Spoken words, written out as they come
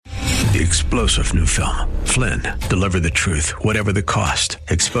The explosive new film, Flynn, deliver the truth, whatever the cost,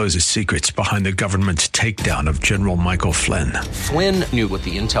 exposes secrets behind the government's takedown of General Michael Flynn. Flynn knew what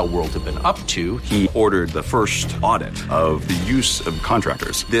the intel world had been up to. He ordered the first audit of the use of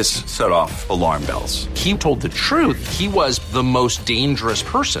contractors. This set off alarm bells. He told the truth. He was the most dangerous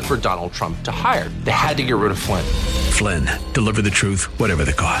person for Donald Trump to hire. They had to get rid of Flynn. Flynn, deliver the truth, whatever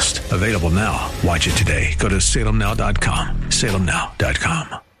the cost. Available now. Watch it today. Go to salemnow.com.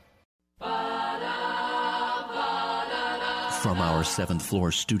 salemnow.com. From our 7th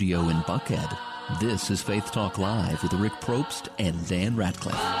floor studio in Buckhead, this is Faith Talk Live with Rick Probst and Dan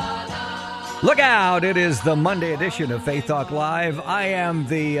Ratcliffe. Look out! It is the Monday edition of Faith Talk Live. I am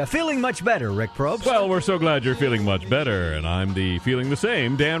the feeling much better, Rick Probst. Well, we're so glad you're feeling much better, and I'm the feeling the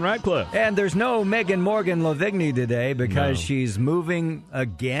same, Dan Ratcliffe. And there's no Megan Morgan Lavigny today because she's moving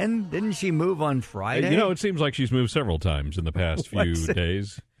again. Didn't she move on Friday? You know, it seems like she's moved several times in the past few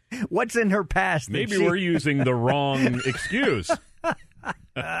days. What's in her past? Maybe we're using the wrong excuse.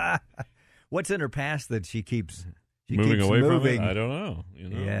 What's in her past that she keeps moving keeps away moving? from it? I don't know.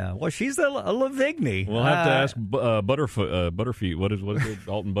 Yeah. Well, she's a Lavigny. We'll have to ask Butterfeet. What is it?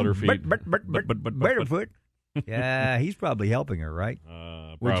 Dalton Butterfeet. Butterfoot. Yeah, he's probably helping her, right?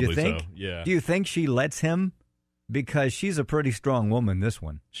 Would you think? So. Yeah. Do you think she lets him? Because she's a pretty strong woman, this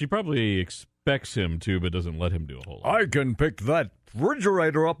one. She probably expects him to, but doesn't let him do a whole lot. I can pick that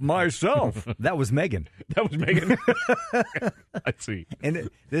refrigerator up myself. That was Megan. That was Megan. I see. And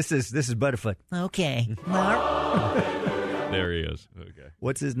this is Butterfoot. Okay. There he is. Okay.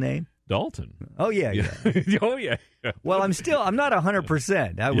 What's his name? Dalton. Oh yeah. Oh yeah. Well, I'm not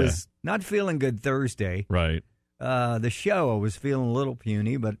 100%. I was not feeling good Thursday. Right. The show, I was feeling a little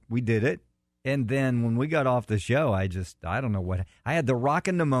puny, but we did it. And then when we got off the show, I don't know what. I had the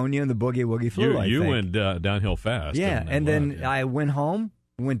rockin' pneumonia and the boogie woogie flu, You think. went downhill fast. Yeah, and then I went home,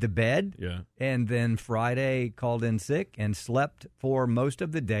 went to bed. Yeah. And then Friday called in sick and slept for most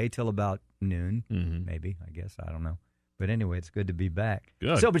of the day till about noon, maybe, I guess. I don't know. But anyway, it's good to be back.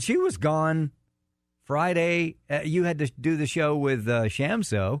 Good. So, but she was gone Friday. You had to do the show with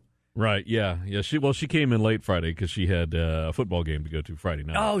Shamso. Right, yeah. She came in late Friday because she had a football game to go to Friday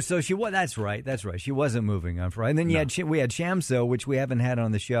night. Oh, so she was. That's right. She wasn't moving on Friday. And then we had Shamso, which we haven't had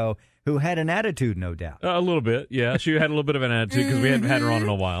on the show, who had an attitude, no doubt. A little bit, yeah. She had a little bit of an attitude because we hadn't had her on in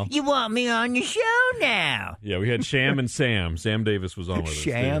a while. You want me on your show now? Yeah, we had Sham and Sam. Sam Davis was on with us.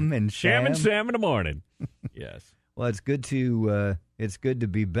 Sham and Sam in the morning. Yes. Well, it's good to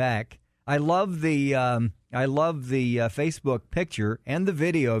be back. I love the Facebook picture and the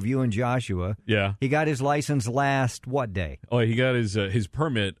video of you and Joshua. Yeah. He got his license last what day? Oh, he got his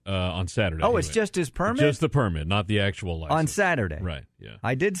permit on Saturday. Oh, it's just his permit? Just the permit, not the actual license. On Saturday. Right, yeah.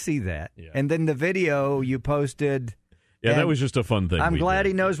 I did see that. Yeah. And then the video you posted. Yeah, that was just a fun thing. I'm glad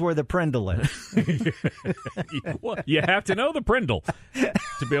he knows where the Prindle is. Well, you have to know the Prindle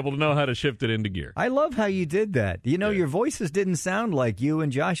to be able to know how to shift it into gear. I love how you did that. You know, your voices didn't sound like you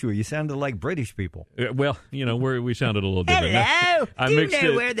and Joshua. You sounded like British people. Well, we sounded a little different. Hello, do you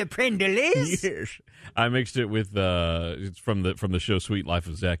know where the Prindle is? Yes. I mixed it with it's from the show Sweet Life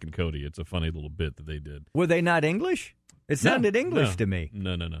of Zach and Cody. It's a funny little bit that they did. Were they not English? It sounded English to me.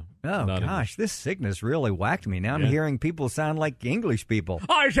 No. Oh, gosh, English. This sickness really whacked me. Now I'm hearing people sound like English people.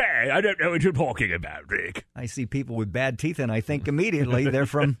 I say, I don't know what you're talking about, Rick. I see people with bad teeth, and I think immediately they're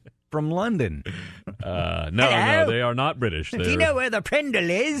from London. No, they are not British. Do you know where the Prindle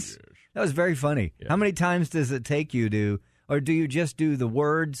is? That was very funny. Yeah. How many times does it take you to... Or do you just do the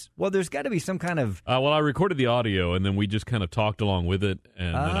words? Well, there's got to be some kind of... Well, I recorded the audio, and then we just kind of talked along with it,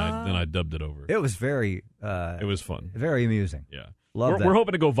 and then I dubbed it over. It was very... it was fun. Very amusing. Yeah. Love that. We're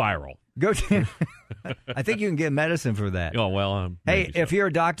hoping to go viral. I think you can get medicine for that. Oh, well... hey, if you're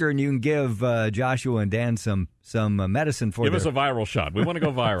a doctor and you can give Joshua and Dan some medicine for Give us a viral shot. We want to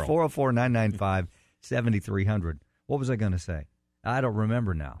go viral. 404-995-7300. What was I going to say? I don't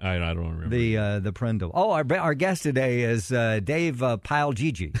remember now. I don't remember. The Prindle. Oh, our guest today is Dave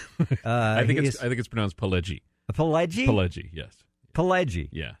Pileggi. I think it's pronounced Pileggi. Pileggi? Pileggi, yes. Pileggi.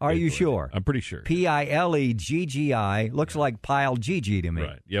 Yeah. Are you Pileggi. sure? I'm pretty sure. Pileggi looks like Pileggi to me.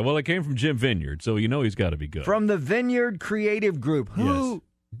 Right. Yeah. Well, it came from Jim Vineyard, so he's got to be good. From the Vineyard Creative Group. Who?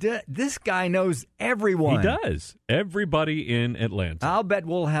 Yes. This guy knows everyone. He does. Everybody in Atlanta. I'll bet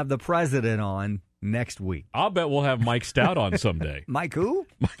we'll have the president on next week. I'll bet we'll have Mike Stout on someday. Mike who?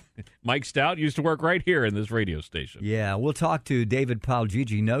 Mike Stout used to work right here in this radio station. Yeah, we'll talk to David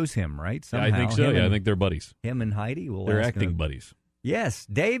Pileggi. Knows him, right? Somehow. Yeah, I think so. I think they're buddies. Him and Heidi. They're acting buddies. Yes.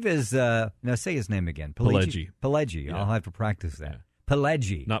 Dave is, now say his name again. Pileggi. Pileggi. Yeah. I'll have to practice that.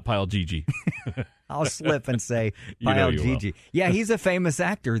 Pileggi. Not Pileggi. I'll slip and say You know Pile you will. Gigi. Yeah, he's a famous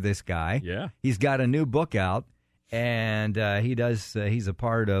actor, this guy. Yeah. He's got a new book out, and he's a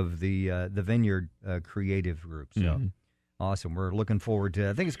part of the Vineyard Creative Group. So awesome. We're looking forward to it.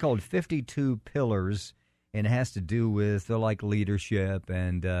 I think it's called 52 Pillars, and it has to do with like leadership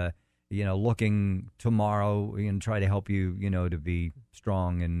and looking tomorrow and try to help you, to be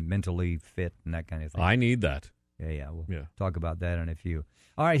strong and mentally fit and that kind of thing. I need that. Yeah. We'll Yeah. talk about that in a few.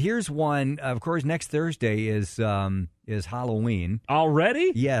 All right, here's one. Of course, next Thursday is Halloween.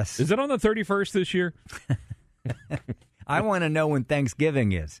 Already? Yes. Is it on the 31st this year? I want to know when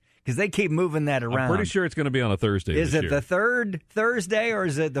Thanksgiving is because they keep moving that around. I'm pretty sure it's going to be on a Thursday Is this it year. the third Thursday or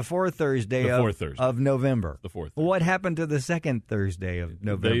is it the fourth Thursday, The fourth Thursday. of November? The fourth Well, what happened to the second Thursday of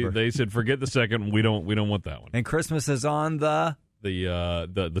November? They said forget the second. We don't want that one. And Christmas is on the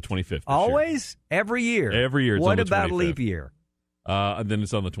 25th. this always every year. Every year it's What on the about 25th. leap year And then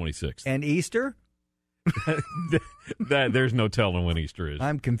it's on the 26th. and Easter? There's no telling when Easter is.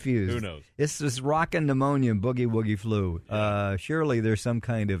 I'm confused. Who knows? This is rockin' pneumonia and boogie woogie flu. Surely there's some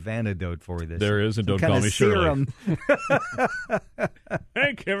kind of antidote for this. There is, and Some don't kind call of me Shirley. serum.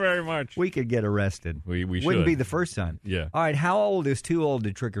 Thank you very much. We could get arrested. We Wouldn't should. be the first time. Yeah. All right. How old is too old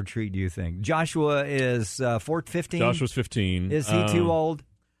to trick or treat? Do you think Joshua is 15? Joshua's 15. Is he too old?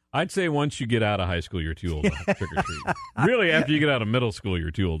 I'd say once you get out of high school, you're too old to trick or treat. Really, after you get out of middle school, you're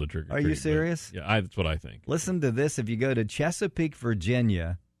too old to trick or treat. Are you serious? Yeah, that's what I think. Listen to this. If you go to Chesapeake,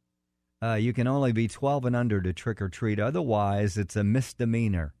 Virginia, you can only be 12 and under to trick or treat. Otherwise, it's a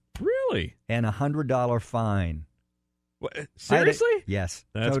misdemeanor Really? and a $100 fine. What, I had a- seriously? yes.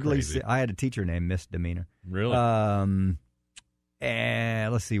 That's totally. crazy. I had a teacher named Misdemeanor. Really? And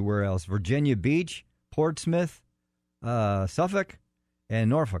let's see where else. Virginia Beach, Portsmouth, Suffolk, and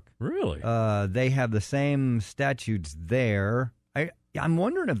Norfolk. Really? They have the same statutes there. I'm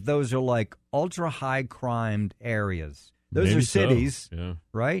wondering if those are like ultra high crime areas. Those Maybe are so. cities, Yeah.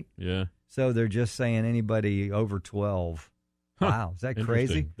 right? Yeah. So they're just saying anybody over 12. Huh. Wow, is that crazy?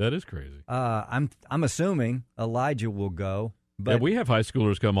 Interesting. That is crazy. I'm assuming Elijah will go, but Yeah, we have high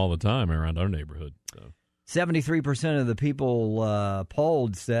schoolers come all the time around our neighborhood. So. 73% of the people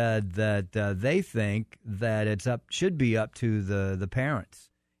polled said that they think that should be up to the parents,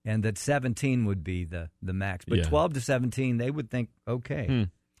 and that 17 would be the max. But Yeah. 12 to 17, they would think okay.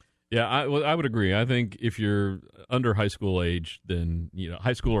 Yeah, I would agree. I think if you're under high school age, then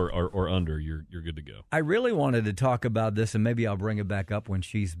high school or under, you're good to go. I really wanted to talk about this, and maybe I'll bring it back up when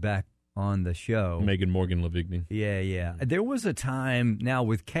she's back on the show. Megan Morgan Lavigny. Yeah. There was a time now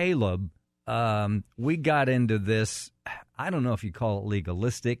with Caleb. We got into this. I don't know if you call it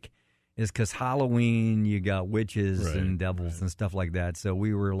legalistic. Is because Halloween, you got witches and devils and stuff like that. So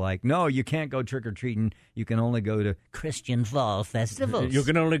we were like, no, you can't go trick-or-treating. You can only go to Christian fall festivals. You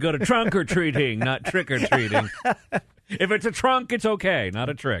can only go to trunk or treating, not trick or treating. If it's a trunk, it's okay, not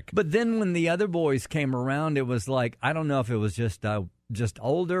a trick. But then when the other boys came around, it was like, I don't know if it was just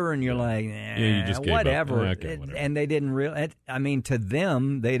older, and you're like, you just gave up. whatever. Okay, whatever. And they didn't to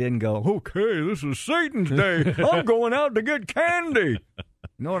them, they didn't go, okay, this is Satan's day. I'm going out to get candy.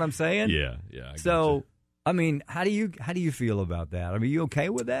 You know what I'm saying? Yeah. I So, gotcha. I mean, how do you feel about that? I mean, you okay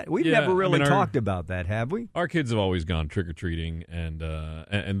with that? We've Yeah, never really I mean, talked about that, have we? Our kids have always gone trick or treating, and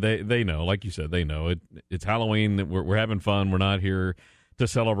they know, like you said, they know it's Halloween. We're having fun. We're not here to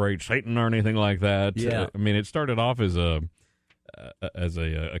celebrate Satan or anything like that. Yeah. I mean, it started off as a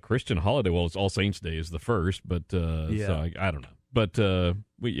Christian holiday. Well, it's All Saints Day is the first, but so I don't know. But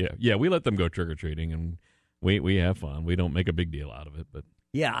we let them go trick or treating, and we have fun. We don't make a big deal out of it, but.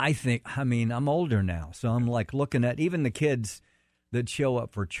 Yeah, I mean, I'm older now, so I'm like looking at even the kids that show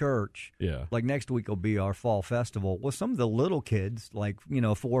up for church. Yeah. Like next week will be our fall festival. Well, some of the little kids, like,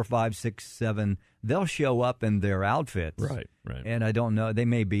 4, 5, 6, 7, they'll show up in their outfits. Right. And I don't know, they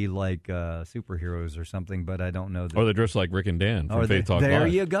may be like superheroes or something, but I don't know. Or they dress like Rick and Dan from Faith Talk there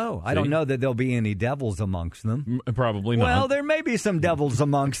Live. you go. I See? don't know that there'll be any devils amongst them. Probably not. Well, there may be some devils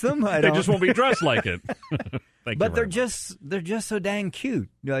amongst them. They just won't be dressed like it. Thank you But very they're just so dang cute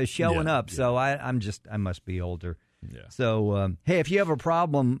showing up. Yeah. So I must be older. Yeah. So hey, if you have a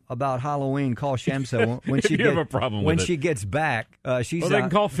problem about Halloween, call Shamsa when she have a problem when with it. she gets back. She's Well, they can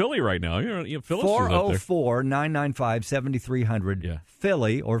call Philly right now. Phyllis is up there. 404-995-7300. Yeah.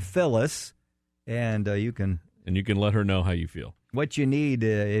 Philly or Phyllis, and you can. And you can let her know how you feel. What you need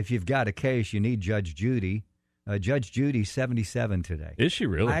if you've got a case, you need Judge Judy. Judge Judy's 77 today. Is she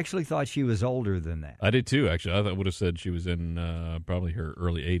really? I actually thought she was older than that. I did too, actually. I would have said she was in probably her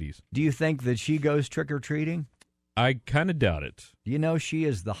early 80s. Do you think that she goes trick-or-treating? I kind of doubt it. Do you know she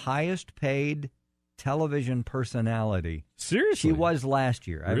is the highest paid television personality Seriously? she was last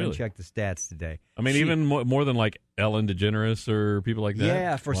year. I Really? haven't checked the stats today. I mean, even more than like Ellen DeGeneres or people like that?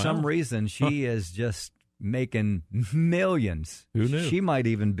 Yeah, for Wow. some reason, she is just making millions. Who knew? She might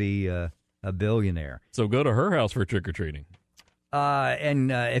even be a billionaire. So go to her house for trick-or-treating.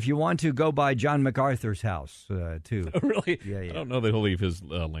 And if you want to, go by John MacArthur's house, too. Really? Yeah. I don't know that he'll leave his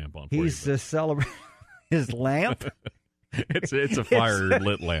lamp on for He's you. celebrating his lamp. It's a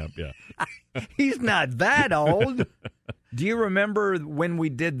fire-lit lamp, yeah. He's not that old. Do you remember when we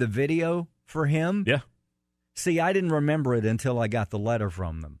did the video for him? Yeah. See, I didn't remember it until I got the letter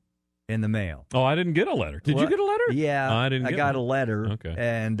from them in the mail. Oh, I didn't get a letter. Did you get a letter? Yeah, I didn't. I got a letter. Okay.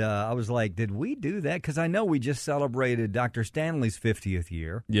 And I was like, did we do that? Because I know we just celebrated Dr. Stanley's 50th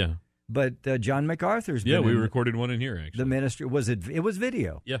year. Yeah. But John MacArthur's Yeah, been we in recorded one in here, actually. the ministry. It was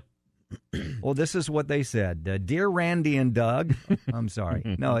video. Yeah. Well, this is what they said. Dear Randy and Doug. I'm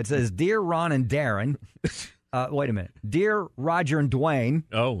sorry. No, it says, Dear Ron and Darren. Wait a minute. Dear Roger and Dwayne.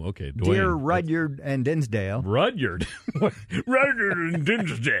 Oh, okay. Dwayne. Dear Rudyard and Dinsdale. Rudyard. Rudyard and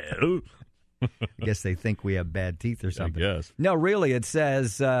Dinsdale. I guess they think we have bad teeth or something. I guess. No, really, it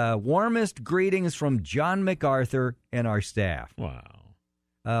says, warmest greetings from John MacArthur and our staff.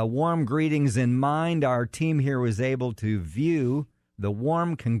 Wow. Warm greetings in mind. Our team here was able to view the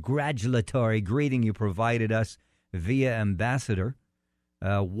warm congratulatory greeting you provided us via Ambassador.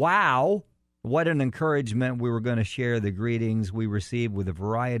 Wow. What an encouragement. We were going to share the greetings we received with a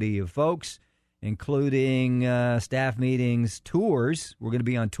variety of folks, including staff meetings, tours. We're going to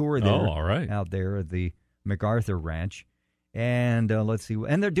be on tour there. Oh, all right. Out there at the MacArthur Ranch. And let's see.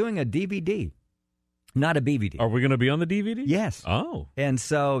 And they're doing a DVD, not a BVD. Are we going to be on the DVD? Yes. Oh. And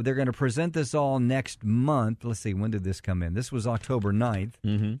so they're going to present this all next month. Let's see, when did this come in? This was October 9th.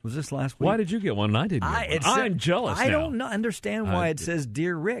 Mm-hmm. Was this last week? Why did you get one and I didn't get one? I'm jealous I now. don't understand why it says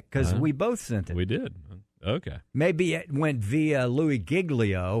Dear Rick, because we both sent it. We did. Okay. Maybe it went via Louis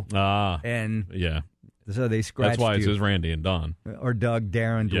Giglio, and yeah. so they scratched That's why it you. says Randy and Don. Or Doug,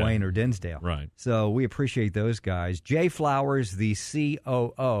 Darren, Yeah. Dwayne, or Dinsdale. Right. So we appreciate those guys. Jay Flowers, the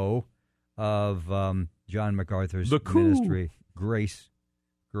COO of John MacArthur's The coup. ministry. Grace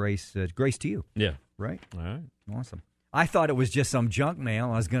to you. Yeah. Right? All right. Awesome. I thought it was just some junk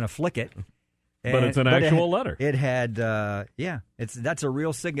mail. I was going to flick it. But it's an actual letter. It had, that's a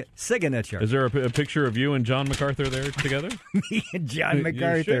real signature. Is there a picture of you and John MacArthur there together? Me and John You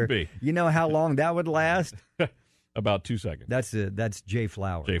MacArthur. should be. You know how long that would last? About 2 seconds. That's Jay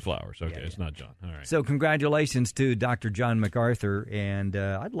Flowers. Jay Flowers. Okay, it's not John. All right. So congratulations to Dr. John MacArthur, and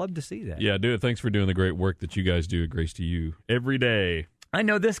I'd love to see that. Yeah, dude, thanks for doing the great work that you guys do at Grace to You every day. I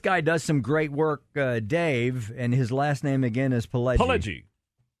know this guy does some great work, Dave, and his last name again is Pileggi.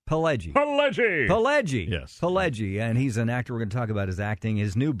 Pileggi. Yes. Pileggi, and he's an actor. We're going to talk about his acting,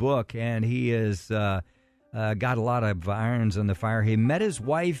 his new book, and he is got a lot of irons in the fire. He met his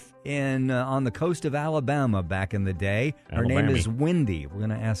wife on the coast of Alabama back in the day. Her name is Wendy. We're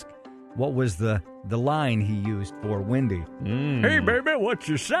going to ask what was the line he used for Wendy. Hey, baby, what's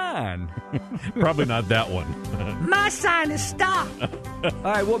your sign? Probably not that one. My sign is stop. All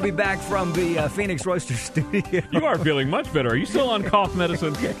right, we'll be back from the Phoenix Roaster studio. You are feeling much better. Are you still on cough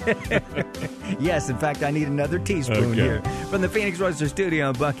medicine? Yes, in fact, I need another teaspoon here. From the Phoenix Roaster studio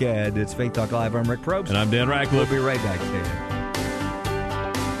in Buckhead, it's Faith Talk Live. I'm Rick Probst. And I'm Dan Ratcliffe. We'll be right back, Stan.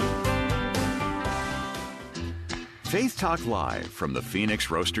 Faith Talk Live from the Phoenix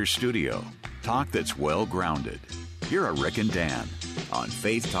Roaster studio. Talk that's well grounded. Here are Rick and Dan on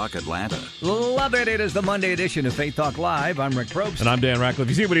Faith Talk Atlanta. Love it. It is the Monday edition of Faith Talk Live. I'm Rick Probst. And I'm Dan Ratcliffe.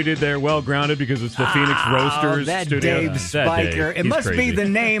 You see what he did there? Well grounded because it's the Phoenix Roasters that studio. Dave Spiker. It must be the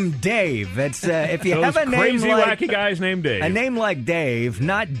name Dave. It's if you have a name crazy, like wacky guys named Dave. a name like Dave,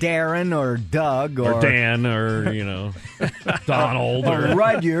 not Darren or Doug or Dan or Donald or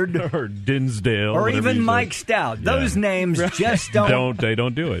Rudyard or Dinsdale or even Mike Stout. Those names just don't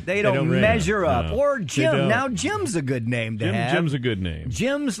do it. They don't measure up. No, or Jim. Now Jim's a good name to have. Jim's a good name.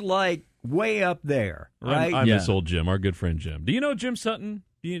 Jim's like way up there, right? I miss old Jim, our good friend Jim. Do you know Jim Sutton?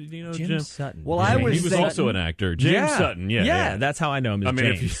 Do you know Jim Sutton? Well, I was he was also an actor. James Sutton, yeah, that's how I know him.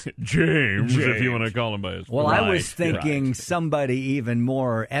 James. James, if you want to call him by his Well, right. I was thinking somebody even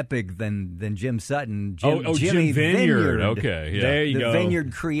more epic than Jim Sutton. Jimmy Jim Vineyard. Okay, yeah. There you go. The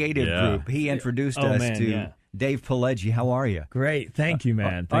Vineyard Creative Group. He introduced us to Dave Pileggi. How are you? Great. Thank you,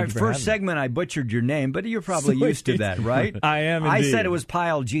 man. All right, first segment, I butchered your name, but you're probably used to that, right? I am, I indeed. said it was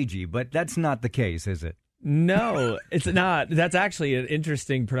Pile Gigi, but that's not the case, is it? No, it's not. That's actually an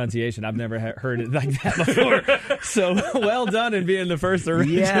interesting pronunciation. I've never heard it like that before. So well done in being the first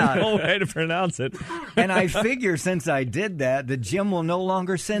original way to pronounce it. And I figure since I did that Jim will no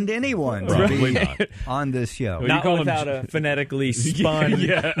longer send anyone to Probably be not. on this show. Well, Not call him without a phonetically spun,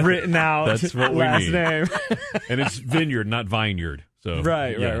 Yeah. written out That's what we last need. name. And it's Vineyard, not Vineyard. So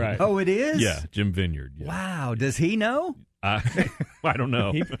Right. Oh, it is? Yeah, Jim Vineyard. Yeah. Wow. Does he know? I don't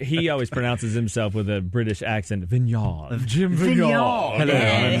know. He always pronounces himself with a British accent. Vineyard. Jim Hello.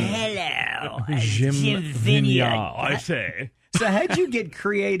 Jim Vineyard. I say. So how did you get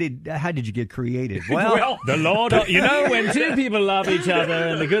created? Well, The Lord, when two people love each other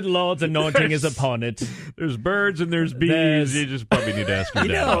and the good Lord's anointing is upon it. There's birds and there's bees. There's- You just probably need to ask your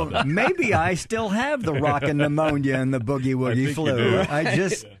dad about that. maybe I still have the rockin' pneumonia and the boogie woogie think flu. you do. I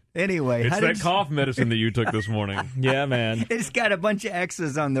just anyway. It's how that did- cough medicine that you took this morning. Yeah, man. It's got a bunch of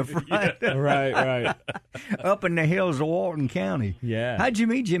X's on the front, Right. up in the hills of Walton County. Yeah. How'd you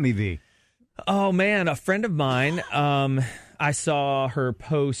meet Jimmy V? Oh, man, a friend of mine, I saw her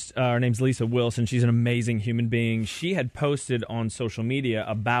post, her name's Lisa Wilson. She's an amazing human being. She had posted on social media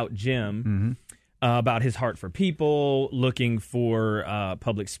about Jim, about his heart for people, looking for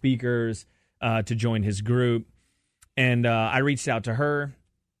public speakers to join his group. And I reached out to her,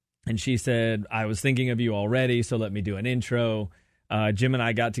 and she said, I was thinking of you already, so let me do an intro. Jim and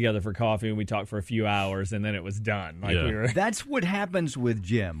I got together for coffee, and we talked for a few hours, and then it was done. That's what happens with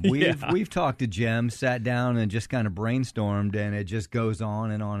Jim. Yeah. We've talked to Jim, sat down, and just kind of brainstormed, and it just goes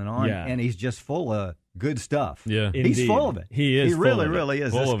on and on and on. Yeah. And he's just full of good stuff. Yeah. He's Indeed. full of it. He is He full really, of it. really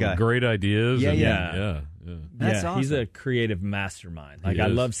is. Full this of guy. great ideas. Yeah, and, yeah. That's Yeah, he's awesome. a creative mastermind. Like, He I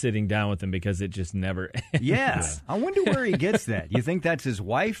is. love sitting down with him because it just never ends. Yeah. I wonder where he gets that. You think that's his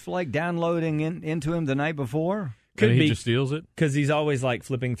wife, like downloading into him the night before? Could and he be. just steals it? Because he's always like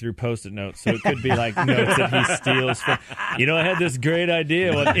flipping through Post-it notes, so it could be like notes that he steals from. I had this great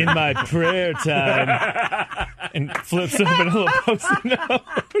idea in my prayer time, and flips open a little Post-it note.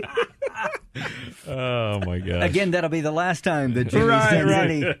 Oh, my gosh. Again, that'll be the last time that Jimmy Right, sends right.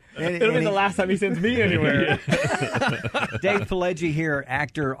 any It'll be the last time he sends me anywhere. Dave Pileggi here,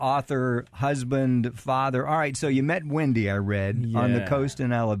 actor, author, husband, father. All right, so you met Wendy, I read, on the Yeah. coast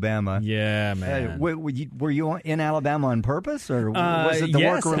in Alabama. Yeah, man. Were you in Alabama on purpose, or was it the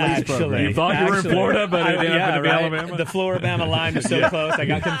yes, work release actually. program? You thought you were in Florida, but it happened to be right. Alabama? The Floribama line was so close, I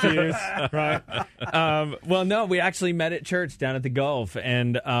got confused. Right. Well, no, we actually met at church down at the Gulf,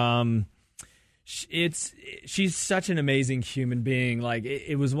 and she's such an amazing human being. Like,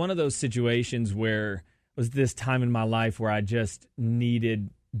 it was one of those situations where it was this time in my life where I just needed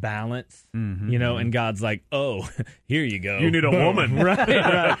balance, and God's like, oh, here you go. You need a woman.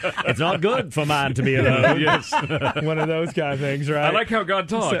 right. It's not good for mine to be alone. Yes. One of those kind of things, right? I like how God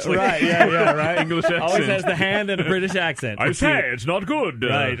talks. So- right, yeah, right. English accent. Always has the hand and a British accent. I say, it's not good.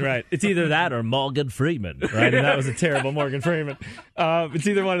 Right. It's either that or Morgan Freeman, right? And that was a terrible Morgan Freeman. It's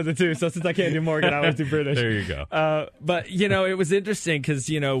either one of the two. So since I can't do Morgan, I always do British. There you go. But, it was interesting because,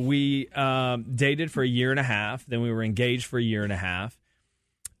 we dated for a year and a half. Then we were engaged for a year and a half.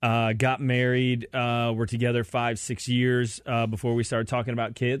 Got married. We're together 5-6 years before we started talking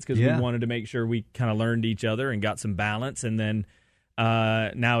about kids because we wanted to make sure we kind of learned each other and got some balance. And then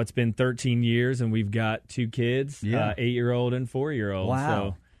now it's been 13 years and we've got 2 kids, 8-year-old and 4-year-old. Wow.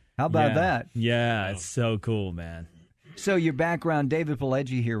 So, How about that? Yeah, it's so cool, man. So your background, David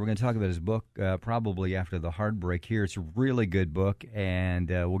Pileggi here. We're going to talk about his book probably after the hard break here. It's a really good book, and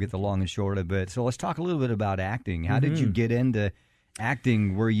we'll get the long and short of it. So let's talk a little bit about acting. How did you get into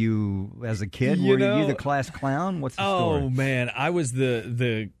acting? Were you, as a kid, were you the class clown? What's the story? Oh, man. I was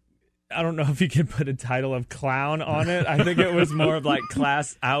the I don't know if you can put a title of clown on it. I think it was more of like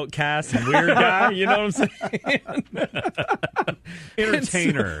class outcast, weird guy. You know what I'm saying?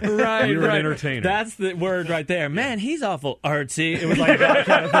 Entertainer. Right, You were right. an entertainer. That's the word right there. Man, he's awful artsy. It was like that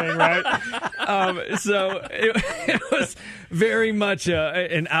kind of thing, right? So it was very much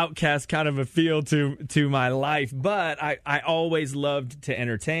an outcast kind of a feel to my life. But I always loved to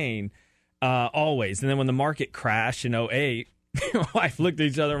entertain, always. And then when the market crashed in 2008, my wife looked at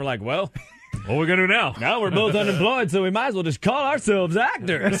each other and were like, well, What are we going to do now? now we're both unemployed, so we might as well just call ourselves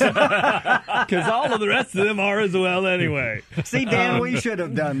actors. Because all of the rest of them are as well anyway. See, Dan, we should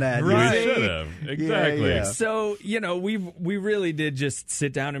have done that. Right. We should have. Exactly. Yeah. So, we really did just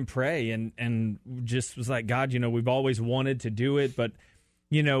sit down and pray and just was like, God, we've always wanted to do it. But,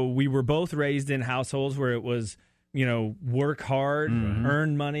 we were both raised in households where it was, work hard,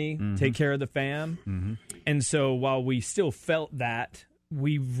 earn money, take care of the fam. And so while we still felt that,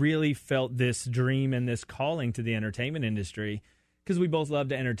 we really felt this dream and this calling to the entertainment industry. because we both love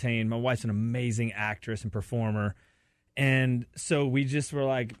to entertain. My wife's an amazing actress and performer. And so we just were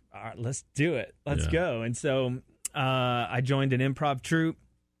like, all right, let's do it. Let's go. And so I joined an improv troupe.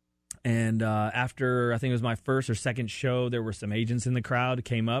 And after, I think it was my first or second show, there were some agents in the crowd who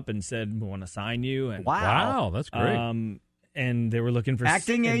came up and said, we want to sign you. And Wow, that's great. And they were looking for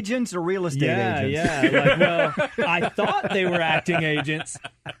acting agents or real estate agents? Yeah, like, well, I thought they were acting agents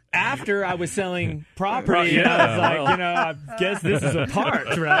after I was selling property. And I was like, I guess this is a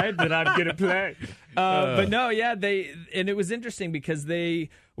part, right, that I'm going to play. But no, and it was interesting because they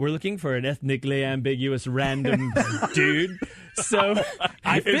were looking for an ethnically ambiguous random dude. So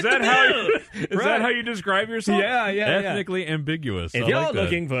I fit is that the how bill. is that how you describe yourself? Yeah. Ethnically ambiguous. If you're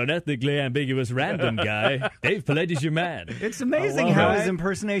looking for an ethnically ambiguous random guy, Dave Pileggi's your man. It's amazing how his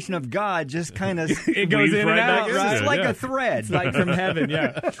impersonation of God just kind of it goes in and out, right? It's like a thread. It's like from heaven,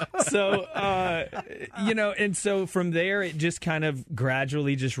 So, and so from there, it just kind of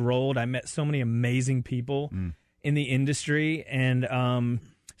gradually just rolled. I met so many amazing people in the industry and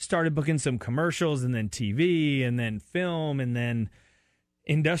started booking some commercials and then TV and then film and then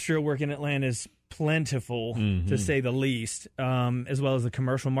industrial work in Atlanta is plentiful, to say the least, as well as the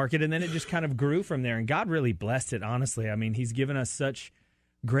commercial market. And then it just kind of grew from there. And God really blessed it, honestly. I mean, he's given us such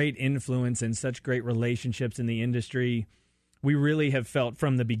great influence and such great relationships in the industry. We really have felt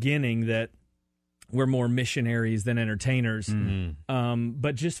from the beginning that we're more missionaries than entertainers,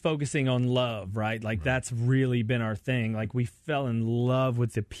 but just focusing on love, right? Like that's really been our thing. Like we fell in love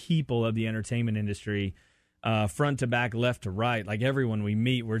with the people of the entertainment industry, front to back, left to right. Like everyone we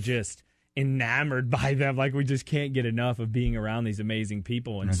meet, we're just enamored by them. Like we just can't get enough of being around these amazing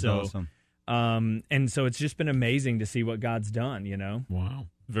people. And That's awesome. And so it's just been amazing to see what God's done, Wow.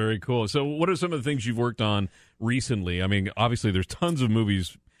 Very cool. So what are some of the things you've worked on recently? I mean, obviously there's tons of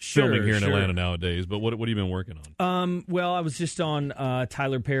movies filming here in Atlanta nowadays, but what have you been working on? Well, I was just on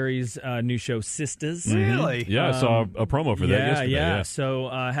Tyler Perry's new show, Sisters. Really? Yeah, I saw a promo for that yesterday. Yeah. So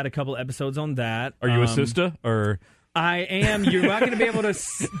I had a couple episodes on that. Are you a sister or? I am. You're not going to be able to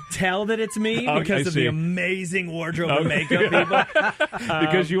tell that it's me because of the amazing wardrobe and makeup people.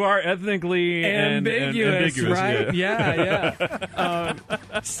 Because you are ethnically ambiguous, right? Yeah.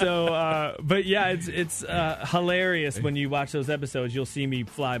 But yeah, it's hilarious when you watch those episodes. You'll see me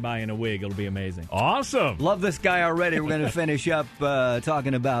fly by in a wig. It'll be amazing. Awesome. Love this guy already. We're going to finish up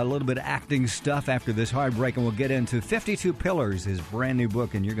talking about a little bit of acting stuff after this hard break, and we'll get into 52 Pillars, his brand new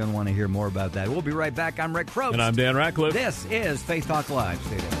book, and you're going to want to hear more about that. We'll be right back. I'm Rick Probst. And I'm Dan Ratcliffe. This is Faith Talk Live.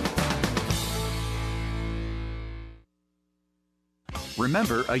 Stay there.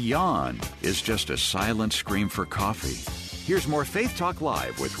 Remember, a yawn is just a silent scream for coffee. Here's more Faith Talk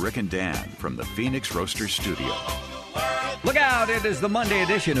Live with Rick and Dan from the Phoenix Roasters studio. Look out, it is the Monday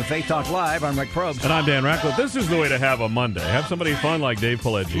edition of Faith Talk Live. I'm Rick Probst. And I'm Dan Ratcliffe. This is the way to have a Monday. Have somebody fun like Dave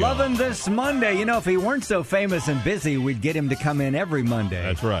Pileggi. Loving this Monday. If he weren't so famous and busy, we'd get him to come in every Monday.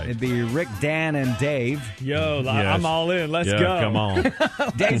 That's right. It'd be Rick, Dan, and Dave. Yo, I'm all in. Let's go. Come on.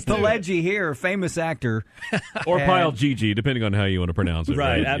 Dave Pileggi here, famous actor. Or Pile Gigi, depending on how you want to pronounce it.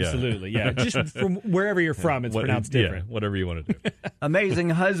 Right, absolutely. Yeah. Just from wherever you're from, it's pronounced different. Yeah, whatever you want to do.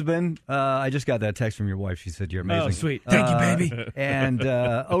 Amazing husband. I just got that text from your wife. She said you're amazing. Oh, sweet. Thank you, baby. And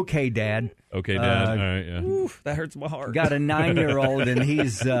okay, Dad. Okay, Dad. All right, yeah. Oof, that hurts my heart. Got a 9-year-old, and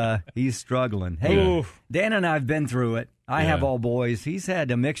he's struggling. Hey, Dan and I have been through it. I have all boys. He's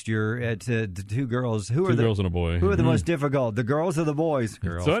had a mixture at the two girls. Two girls and a boy. Who are the most difficult, the girls or the boys?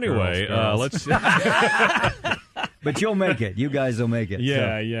 Girls. So anyway, girls. let's. But you'll make it. You guys will make it.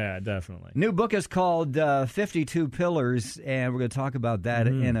 Yeah, definitely. New book is called 52 Pillars, and we're going to talk about that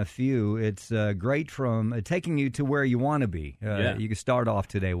in a few. It's great from taking you to where you want to be. You can start off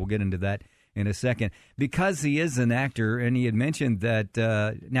today. We'll get into that in a second. Because he is an actor, and he had mentioned that,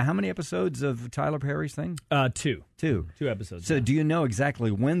 now how many episodes of Tyler Perry's thing? 2. 2 episodes. So do you know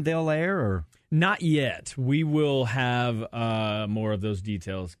exactly when they'll air? Or not yet. We will have more of those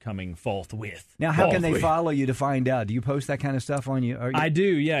details coming forthwith. Now, how can they follow you to find out? Do you post that kind of stuff on you? I do,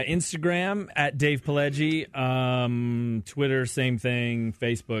 yeah. Instagram, at Dave Pileggi. Twitter, same thing.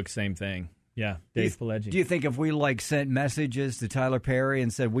 Facebook, same thing. Yeah, Dave Pileggi. Do you think if we sent messages to Tyler Perry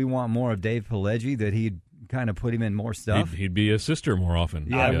and said we want more of Dave Pileggi, that he'd kind of put him in more stuff? He'd be a sister more often.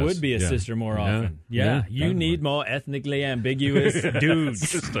 Yeah, I would be a sister more often. Yeah, you need more ethnically ambiguous dudes.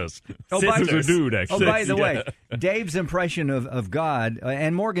 Sisters. Sisters. Dude, actually. Oh, by the way, Dave's impression of God,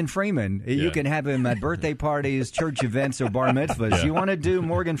 and Morgan Freeman, you can have him at birthday parties, church events, or bar mitzvahs. You want to do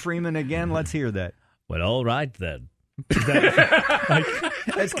Morgan Freeman again? Let's hear that. Well, all right then.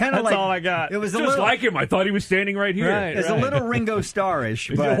 It's kind of That's like all I got. It was a Just little like him. I thought he was standing right here. Right. It's a little Ringo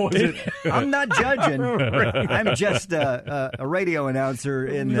Starr-ish, but Was it? I'm not judging. I'm just a radio announcer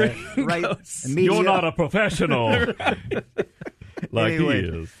in the media. You're not a professional. Like Anyway, he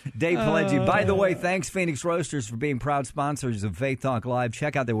is. Dave Pileggi. By the way, thanks Phoenix Roasters for being proud sponsors of Faith Talk Live.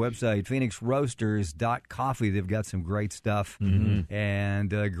 Check out their website, phoenixroasters.coffee. They've got some great stuff and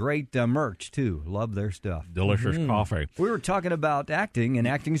great merch, too. Love their stuff. Delicious coffee. We were talking about acting and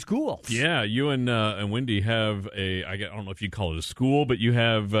acting schools. Yeah, you and Wendy have I don't know if you call it a school, but you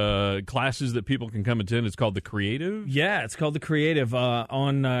have classes that people can come attend. It's called The Creative? Yeah, it's called The Creative.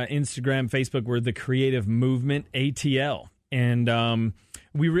 On Instagram, Facebook, we're The Creative Movement, ATL. And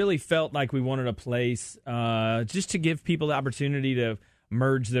we really felt like we wanted a place just to give people the opportunity to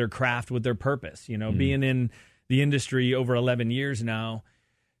merge their craft with their purpose. You know, being in the industry over 11 years now,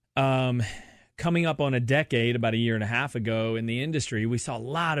 coming up on a decade, about a year and a half ago in the industry, we saw a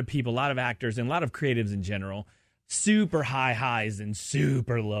lot of people, a lot of actors, and a lot of creatives in general, super high highs and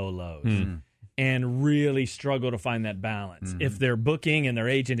super low lows. And really struggle to find that balance. If their booking and their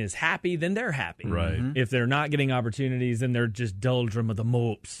agent is happy, then they're happy. Right. If they're not getting opportunities, then they're just doldrum of the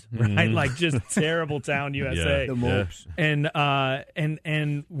mopes, right? Like just terrible town USA. The mopes.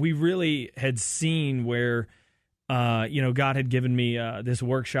 And we really had seen where, God had given me this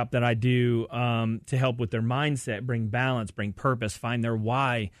workshop that I do to help with their mindset, bring balance, bring purpose, find their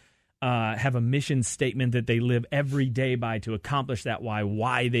why. Have a mission statement that they live every day by to accomplish that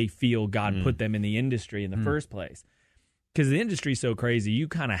why they feel God put them in the industry in the first place. Because the industry is so crazy, you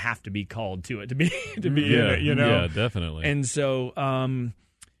kind of have to be called to it to be in it, you know? Yeah, definitely. And so,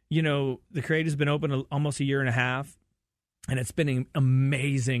 The Creative's been open almost a year and a half, and it's been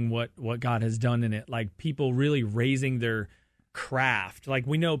amazing what God has done in it. Like, people really raising their craft. Like,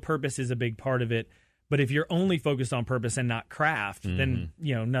 we know purpose is a big part of it. But if you're only focused on purpose and not craft, then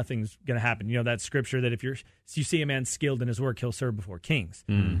nothing's going to happen. You know that scripture that if you see a man skilled in his work, he'll serve before kings.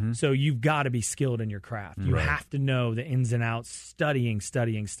 So you've got to be skilled in your craft. You have to know the ins and outs, studying,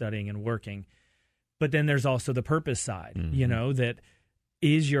 and working. But then there's also the purpose side. You know, that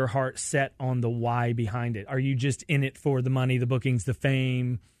is your heart set on the why behind it? Are you just in it for the money, the bookings, the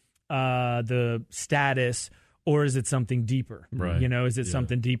fame, the status? Or is it something deeper? Right. You know, is it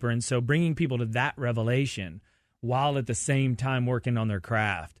something deeper? And so bringing people to that revelation while at the same time working on their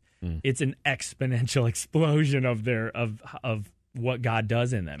craft, it's an exponential explosion of of what God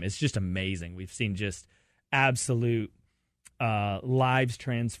does in them. It's just amazing. We've seen just absolute lives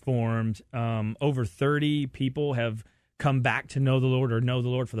transformed. Over 30 people have come back to know the Lord or know the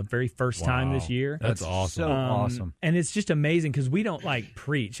Lord for the very first time this year. That's awesome. So awesome. And it's just amazing because we don't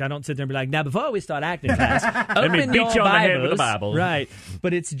preach. I don't sit there and be like, now before we start acting class, Let me open beat your you on the head Bibles. with the Bible. Right.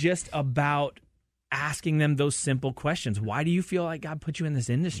 But it's just about asking them those simple questions. Why do you feel like God put you in this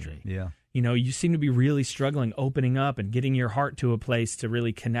industry? Yeah. You know, you seem to be really struggling opening up and getting your heart to a place to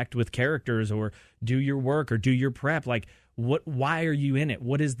really connect with characters or do your work or do your prep. Like, why are you in it?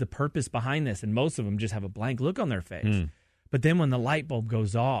 What is the purpose behind this? And most of them just have a blank look on their face. But then when the light bulb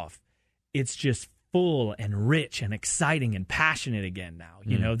goes off, it's just full and rich and exciting and passionate again now.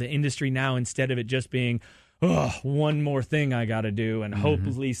 You know, the industry now, instead of it just being, one more thing I got to do and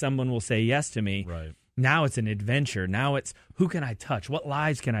hopefully someone will say yes to me. Right. Now it's an adventure. Now it's who can I touch? What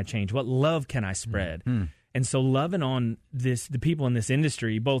lives can I change? What love can I spread? And so loving on the people in this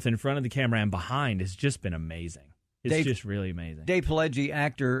industry, both in front of the camera and behind, has just been amazing. It's just really amazing. Dave Pileggi,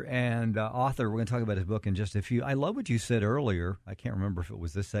 actor and author. We're going to talk about his book in just a few. I love what you said earlier. I can't remember if it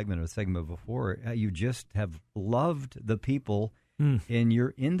was this segment or the segment before. How you just have loved the people in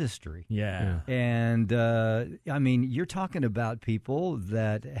your industry. Yeah. And, I mean, you're talking about people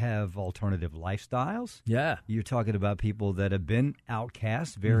that have alternative lifestyles. Yeah. You're talking about people that have been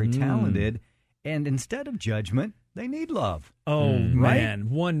outcast, very talented, and instead of judgment, they need love. Oh, Right? man,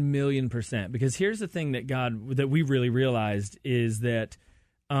 1,000,000%. Because here's the thing that we really realized is that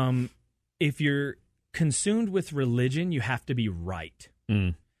if you're consumed with religion, you have to be right.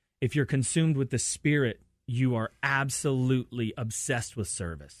 If you're consumed with the Spirit, you are absolutely obsessed with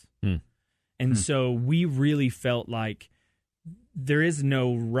service. And so we really felt like there is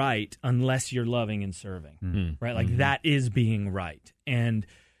no right unless you're loving and serving, right? Like that is being right. And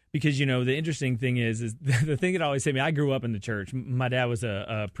Because, the interesting thing is the thing that always hit me, I grew up in the church. My dad was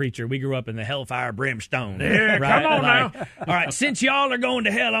a preacher. We grew up in the hellfire brimstone. Yeah, right? come on now. All right, since y'all are going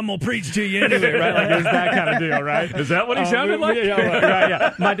to hell, I'm going to preach to you anyway, right? Like, it was that kind of deal, right? Is that what he sounded like?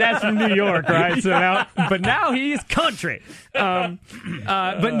 Yeah. My dad's from New York, right? So now he's country. But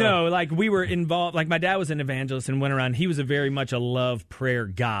no, like, we were involved. Like, my dad was an evangelist and went around. He was very much a love prayer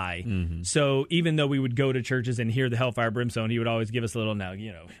guy. Mm-hmm. So even though we would go to churches and hear the hellfire brimstone, he would always give us a little,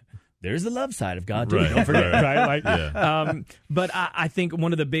 there's the love side of God, too. Right, Don't forget, right? Like, but I think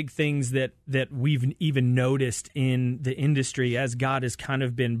one of the big things that we've even noticed in the industry as God has kind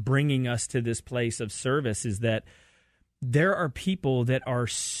of been bringing us to this place of service is that there are people that are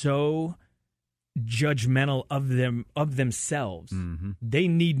so judgmental of themselves. Mm-hmm. They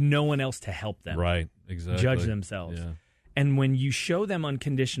need no one else to help them. Right, exactly. Judge themselves. Yeah. And when you show them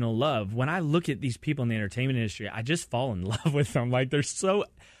unconditional love, when I look at these people in the entertainment industry, I just fall in love with them. Like, they're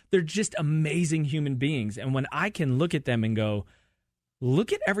just amazing human beings. And when I can look at them and go,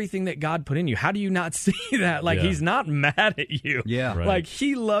 look at everything that God put in you. How do you not see that? Like, He's not mad at you. Yeah. Right. Like,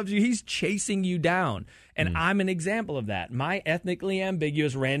 He loves you. He's chasing you down. And I'm an example of that. My ethnically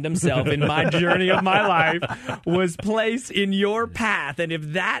ambiguous random self in my journey of my life was placed in your path. And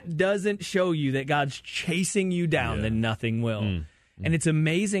if that doesn't show you that God's chasing you down, then nothing will. And it's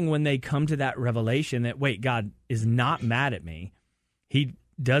amazing when they come to that revelation that, wait, God is not mad at me. He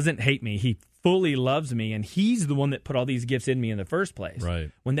doesn't hate me. He fully loves me, and He's the one that put all these gifts in me in the first place.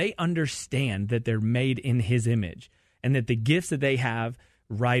 Right. When they understand that they're made in His image and that the gifts that they have,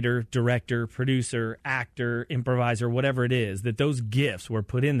 writer, director, producer, actor, improviser, whatever it is, that those gifts were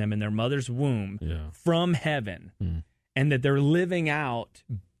put in them in their mother's womb from heaven, and that they're living out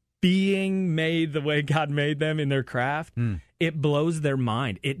being made the way God made them in their craft, it blows their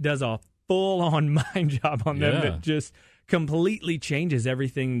mind. It does a full-on mind job on them that just completely changes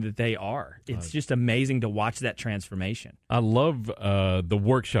everything that they are. It's just amazing to watch that transformation. I love the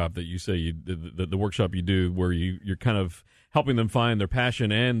workshop that you say the workshop you do where you're kind of helping them find their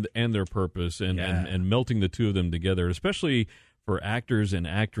passion and their purpose and melting the two of them together, especially for actors and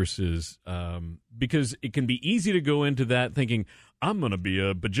actresses, because it can be easy to go into that thinking, I'm going to be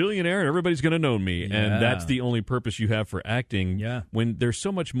a bajillionaire and everybody's going to know me, and that's the only purpose you have for acting, when there's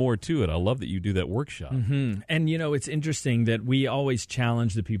so much more to it. I love that you do that workshop. Mm-hmm. And, it's interesting that we always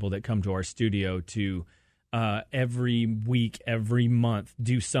challenge the people that come to our studio to every week, every month,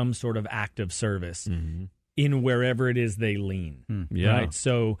 do some sort of act of service in wherever it is they lean. Right?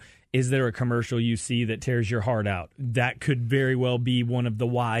 So is there a commercial you see that tears your heart out? That could very well be one of the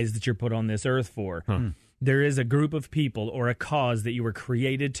whys that you're put on this earth for. There is a group of people or a cause that you were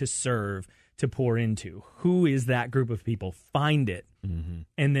created to serve, to pour into. Who is that group of people? Find it,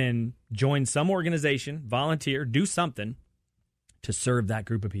 and then join some organization, volunteer, do something to serve that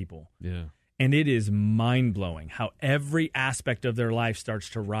group of people. Yeah. And it is mind-blowing how every aspect of their life starts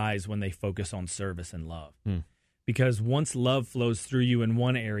to rise when they focus on service and love. Because once love flows through you in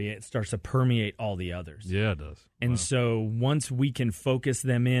one area, it starts to permeate all the others. Yeah, it does. And so once we can focus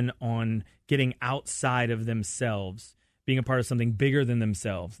them in on getting outside of themselves, being a part of something bigger than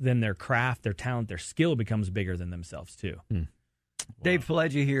themselves, then their craft, their talent, their skill becomes bigger than themselves too. Dave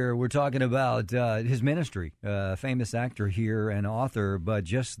Pileggi here. We're talking about his ministry, famous actor here and author, but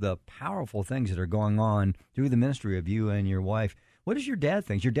just the powerful things that are going on through the ministry of you and your wife. What does your dad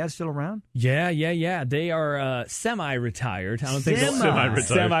think? Is your dad still around? Yeah. They are semi-retired. I don't think they're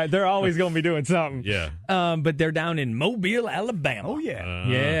Semi-retired. They're always going to be doing something. Yeah. But they're down in Mobile, Alabama. Oh,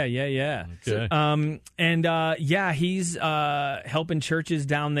 yeah. Yeah. Okay. He's helping churches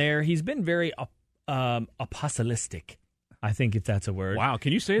down there. He's been very apostolistic, I think, if that's a word. Wow,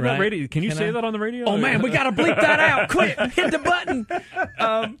 can you say Right? that radio? Can you say that on the radio? Oh man, we got to bleep that out! Quick, hit the button.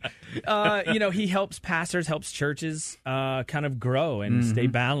 He helps pastors, helps churches, kind of grow and stay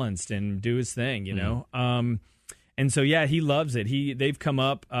balanced and do his thing. And so he loves it. They've come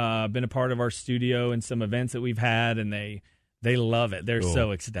up, been a part of our studio and some events that we've had, and they love it. They're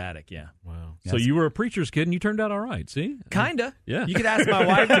so ecstatic. Yeah. Wow. So you were a preacher's kid, and you turned out all right. See? Kinda. Yeah. You could ask my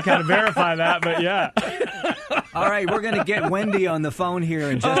wife to kind of verify that, but yeah. All right, we're going to get Wendy on the phone here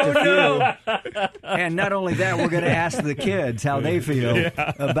in just a few. No. And not only that, we're going to ask the kids how they feel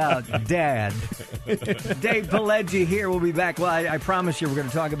about Dad. Dave Pileggi here. We'll be back. Well, I promise you we're going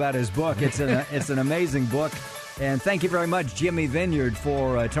to talk about his book. It's an amazing book. And thank you very much, Jimmy Vineyard,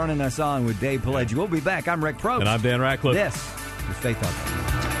 for turning us on with Dave Pileggi. We'll be back. I'm Rick Probst. And I'm Dan Ratcliffe. This is Faith Talk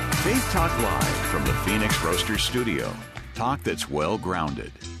Live. Faith Talk Live from the Phoenix Roasters Studio. Talk that's well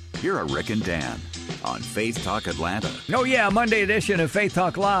grounded. here are Rick and Dan on Faith Talk Atlanta. Oh, yeah, Monday edition of Faith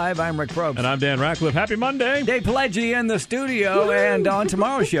Talk Live. I'm Rick Probst. And I'm Dan Ratcliffe. Happy Monday. Dave Pileggi in the studio. Woo-hoo! And on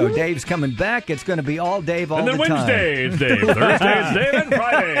tomorrow's show, Dave's coming back. It's going to be all Dave all the time. And then Wednesday, it's Dave. Thursday, it's Dave. And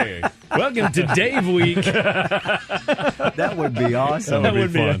Friday. Welcome to Dave Week. That would be awesome. That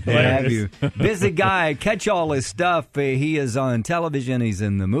would be fun. To have you. Busy guy. Catch all his stuff. He is on television. He's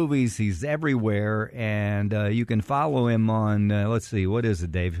in the movies. He's everywhere. And you can follow him on, let's see, what is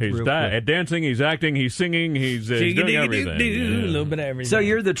it, Dave? He's dancing, he's acting, he's singing, he's doing everything. A little bit of everything. So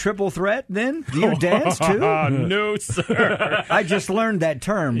you're the triple threat then? Do you dance too? No, sir. I just learned that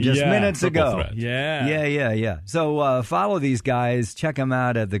term just minutes ago. Threat. Yeah. So follow these guys. Check them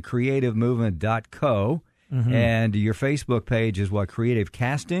out at thecreativemovement.co. Mm-hmm. And your Facebook page is what? Creative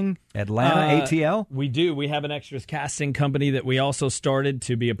Casting Atlanta, ATL? We do. We have an extras casting company that we also started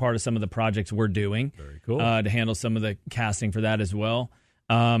to be a part of some of the projects we're doing. Very cool. To handle some of the casting for that as well.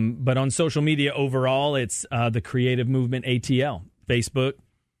 But on social media overall, it's the Creative Movement ATL, Facebook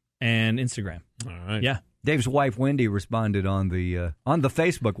and Instagram. All right. Yeah. Dave's wife, Wendy, responded on the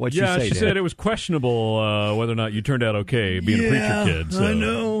Facebook. What'd she say, she Dave? said it was questionable whether or not you turned out okay being a preacher kid. So, I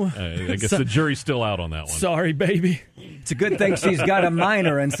know. I guess the jury's still out on that one. Sorry, baby. It's a good thing she's got a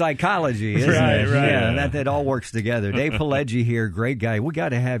minor in psychology, isn't it? Right. Yeah, that all works together. Dave Pileggi here, great guy. We got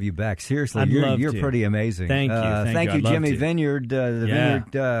to have you back. Seriously, you're pretty amazing. Thank you. Thank you, Jimmy Vineyard, the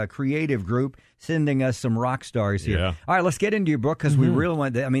Vineyard Creative Group, sending us some rock stars here. Yeah. All right, let's get into your book because we really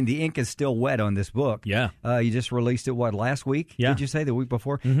want to, the ink is still wet on this book. Yeah. You just released it, last week? Yeah. Did you say the week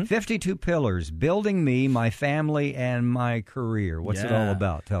before? 52 Pillars, Building Me, My Family, and My Career. What's it all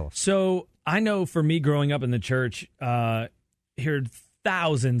about? Tell us. So I know for me growing up in the church, heard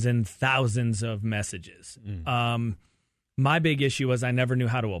thousands and thousands of messages. My big issue was I never knew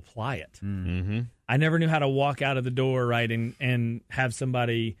how to apply it. Mm-hmm. I never knew how to walk out of the door, right, and have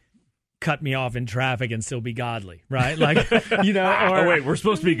somebody cut me off in traffic and still be godly, right? Like, or... wait, we're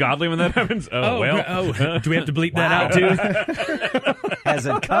supposed to be godly when that happens? Do we have to bleep that out, too? Has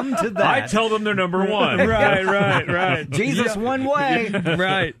it come to that? I tell them they're number one. Right. Jesus one way.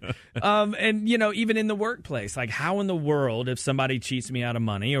 Right. And, even in the workplace, like how in the world, if somebody cheats me out of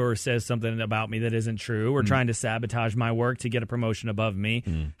money or says something about me that isn't true or trying to sabotage my work to get a promotion above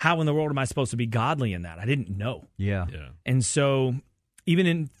me, how in the world am I supposed to be godly in that? I didn't know. Yeah. And so... even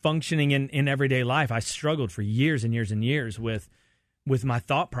in functioning in everyday life, I struggled for years and years and years with my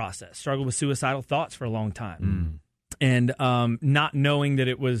thought process, struggled with suicidal thoughts for a long time. And not knowing that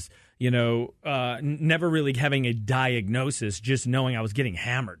it was, never really having a diagnosis, just knowing I was getting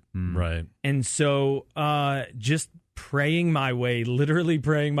hammered. Right. And so just literally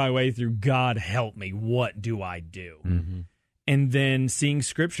praying my way through, God help me, what do I do? And then seeing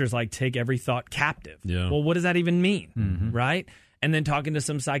scriptures like take every thought captive. Yeah. Well, what does that even mean? Right? And then talking to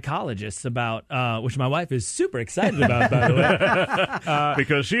some psychologists about, which my wife is super excited about, by the way.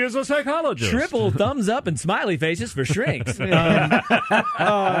 Because she is a psychologist. Triple thumbs up and smiley faces for shrinks.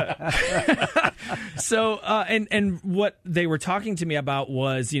 So, and what they were talking to me about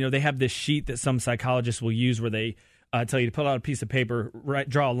was, they have this sheet that some psychologists will use where they tell you to pull out a piece of paper,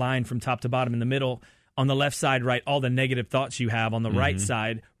 draw a line from top to bottom in the middle. On the left side, write all the negative thoughts you have. On the right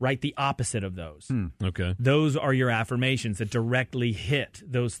side, write the opposite of those. Okay. Those are your affirmations that directly hit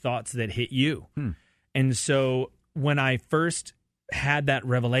those thoughts that hit you. And so when I first had that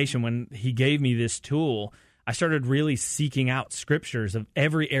revelation, when he gave me this tool, I started really seeking out scriptures of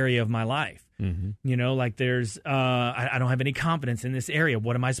every area of my life. Like there's, I don't have any confidence in this area.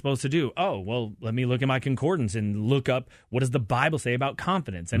 What am I supposed to do? Oh, well, let me look at my concordance and look up what does the Bible say about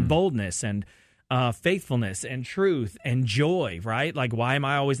confidence and boldness and faithfulness and truth and joy, right? Like, why am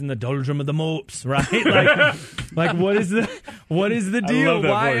I always in the doldrum of the mopes, right? Like what is the deal?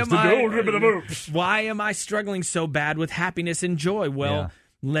 I love that voice. The doldrum of the mopes. Why am I struggling so bad with happiness and joy? Well,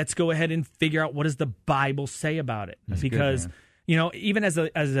 let's go ahead and figure out what does the Bible say about it. That's because good, even as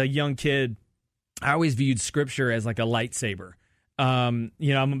a young kid, I always viewed Scripture as like a lightsaber. I'm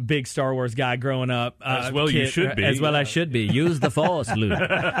a big Star Wars guy growing up. You should be. As well I should be. Use the Force, Luke.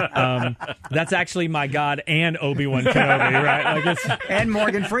 That's actually my God and Obi-Wan Kenobi, right? And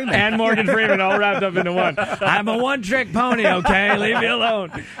Morgan Freeman. And Morgan Freeman all wrapped up into one. I'm a one-trick pony, okay? Leave me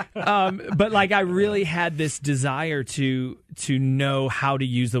alone. But I really had this desire to know how to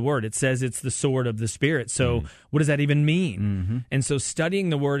use the word. It says it's the sword of the Spirit. So what does that even mean? And so studying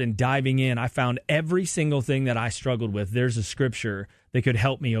the word and diving in, I found every single thing that I struggled with, there's a scripture that could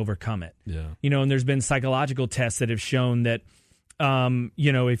help me overcome it. Yeah. And there's been psychological tests that have shown that,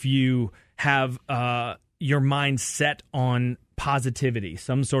 if you have, your mind set on positivity,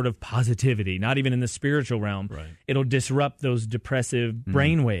 some sort of positivity, not even in the spiritual realm, it'll disrupt those depressive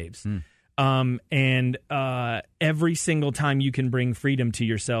brain waves. And every single time you can bring freedom to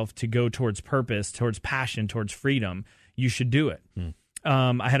yourself to go towards purpose, towards passion, towards freedom, you should do it.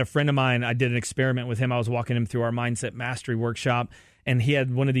 I had a friend of mine, I did an experiment with him. I was walking him through our Mindset Mastery workshop, and he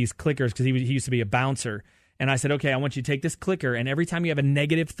had one of these clickers because he used to be a bouncer. And I said, okay, I want you to take this clicker, and every time you have a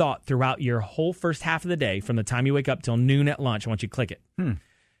negative thought throughout your whole first half of the day, from the time you wake up till noon at lunch, I want you to click it.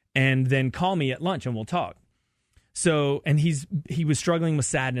 And then call me at lunch and we'll talk. So, and he was struggling with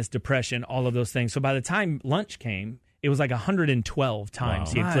sadness, depression, all of those things. So by the time lunch came, it was like 112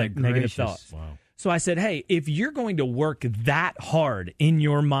 times he had clicked negative thoughts. Wow. So I said, hey, if you're going to work that hard in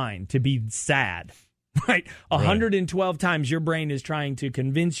your mind to be sad, right? 112 times your brain is trying to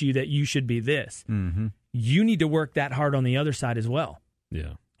convince you that you should be this. You need to work that hard on the other side as well.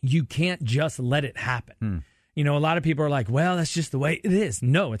 Yeah. You can't just let it happen. You know, a lot of people are like, well, that's just the way it is.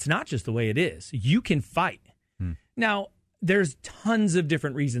 No, it's not just the way it is. You can fight. Now, there's tons of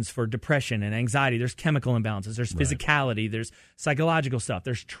different reasons for depression and anxiety. There's chemical imbalances. There's physicality. There's psychological stuff.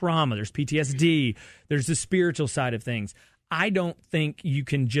 There's trauma. There's PTSD. There's the spiritual side of things. I don't think you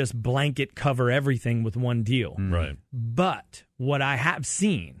can just blanket cover everything with one deal. Right. But what I have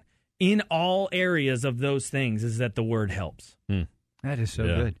seen in all areas of those things is that the word helps. That is so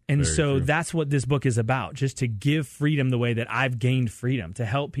good. And so that's what this book is about, just to give freedom the way that I've gained freedom, to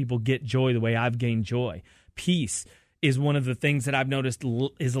help people get joy the way I've gained joy. Peace is one of the things that I've noticed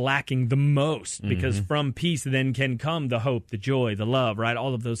is lacking the most, because from peace then can come the hope, the joy, the love, right?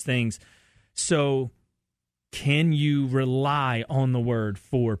 All of those things. So can you rely on the word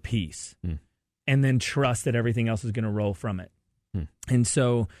for peace and then trust that everything else is going to roll from it? And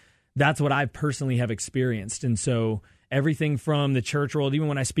so that's what I personally have experienced. And so everything from the church world, even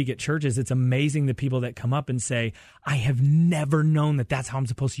when I speak at churches, it's amazing the people that come up and say, I have never known that that's how I'm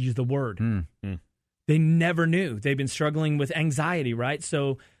supposed to use the word. They never knew. They've been struggling with anxiety, right?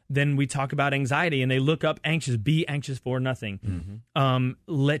 So then we talk about anxiety, and they look up anxious, be anxious for nothing.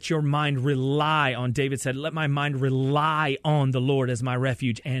 Let your mind rely on, David said, let my mind rely on the Lord as my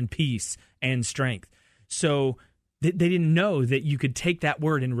refuge and peace and strength. So they didn't know that you could take that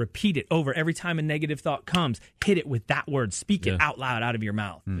word and repeat it over. Every time a negative thought comes, hit it with that word. Speak it out loud out of your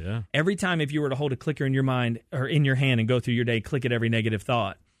mouth. Every time, if you were to hold a clicker in your mind or in your hand and go through your day, click at every negative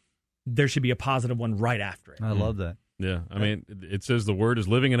thought, there should be a positive one right after it. I love that. Yeah, I mean, it says the word is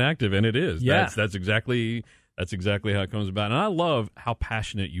living and active, and it is. Yeah. That's exactly how it comes about. And I love how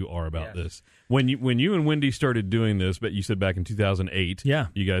passionate you are about this. When you and Wendy started doing this, but you said back in 2008,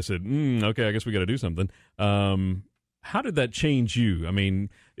 you guys said, okay, I guess we got to do something. How did that change you? I mean,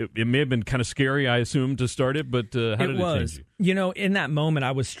 it may have been kind of scary, I assume, to start it, but how did it change you? You know, in that moment,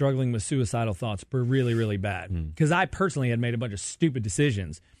 I was struggling with suicidal thoughts, but really, really bad. Because I personally had made a bunch of stupid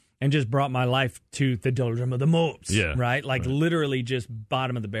decisions and just brought my life to the doldrum of the mopes, right? Like literally just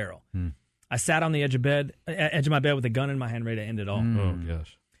bottom of the barrel. I sat on the edge of my bed with a gun in my hand, ready to end it all. Oh,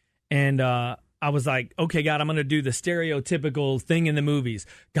 gosh. And I was like, okay, God, I'm going to do the stereotypical thing in the movies.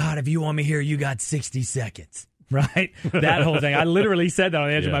 God, if you want me here, you got 60 seconds, right? That whole thing. I literally said that on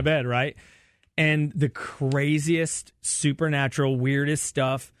the edge of my bed, right? And the craziest, supernatural, weirdest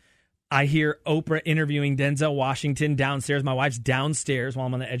stuff. I hear Oprah interviewing Denzel Washington downstairs. My wife's downstairs while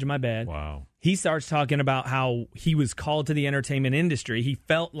I'm on the edge of my bed. Wow. He starts talking about how he was called to the entertainment industry. He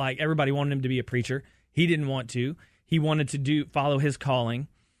felt like everybody wanted him to be a preacher. He didn't want to. He wanted to follow his calling.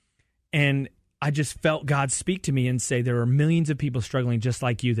 And I just felt God speak to me and say, there are millions of people struggling just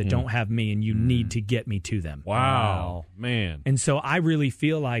like you that don't have me, and you need to get me to them. Wow. Man. And so I really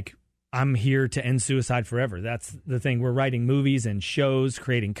feel like I'm here to end suicide forever. That's the thing. We're writing movies and shows,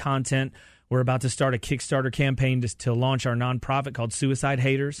 creating content. We're about to start a Kickstarter campaign to launch our nonprofit called Suicide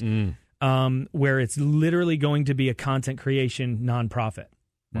Haters, where it's literally going to be a content creation nonprofit,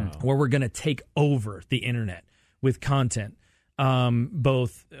 where we're going to take over the internet with content,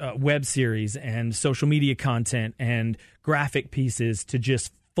 both web series and social media content and graphic pieces, to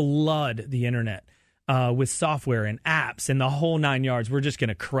just flood the internet with software and apps and the whole 9 yards. We're just going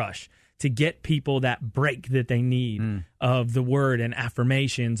to crush to get people that break that they need of the word and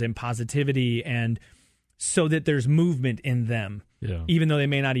affirmations and positivity, and so that there's movement in them, even though they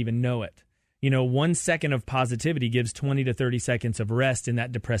may not even know it. You know, 1 second of positivity gives 20 to 30 seconds of rest in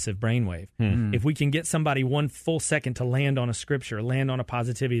that depressive brainwave. If we can get somebody 1 full second to land on a scripture, land on a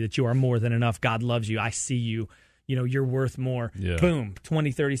positivity that you are more than enough, God loves you, I see you, you know, you're worth more. Boom,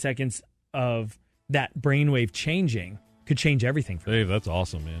 20, 30 seconds of that brainwave changing could change everything for Dave, that's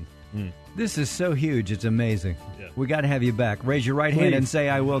awesome, man. This is so huge. It's amazing. Yeah. We got to have you back. Raise your right hand and say,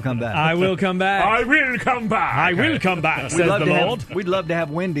 I will come back. I will come back. I will come back. I will come back, says the Lord. We'd love to have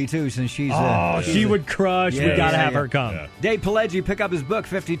Wendy, too, since she's... She would crush. Yeah, we got to yeah, have yeah. her come. Yeah. Dave Pileggi, pick up his book,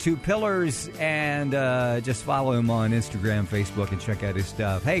 52 Pillars, and just follow him on Instagram, Facebook, and check out his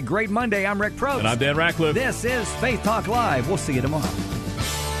stuff. Hey, great Monday. I'm Rick Probst. And I'm Dan Ratcliffe. This is Faith Talk Live. We'll see you tomorrow.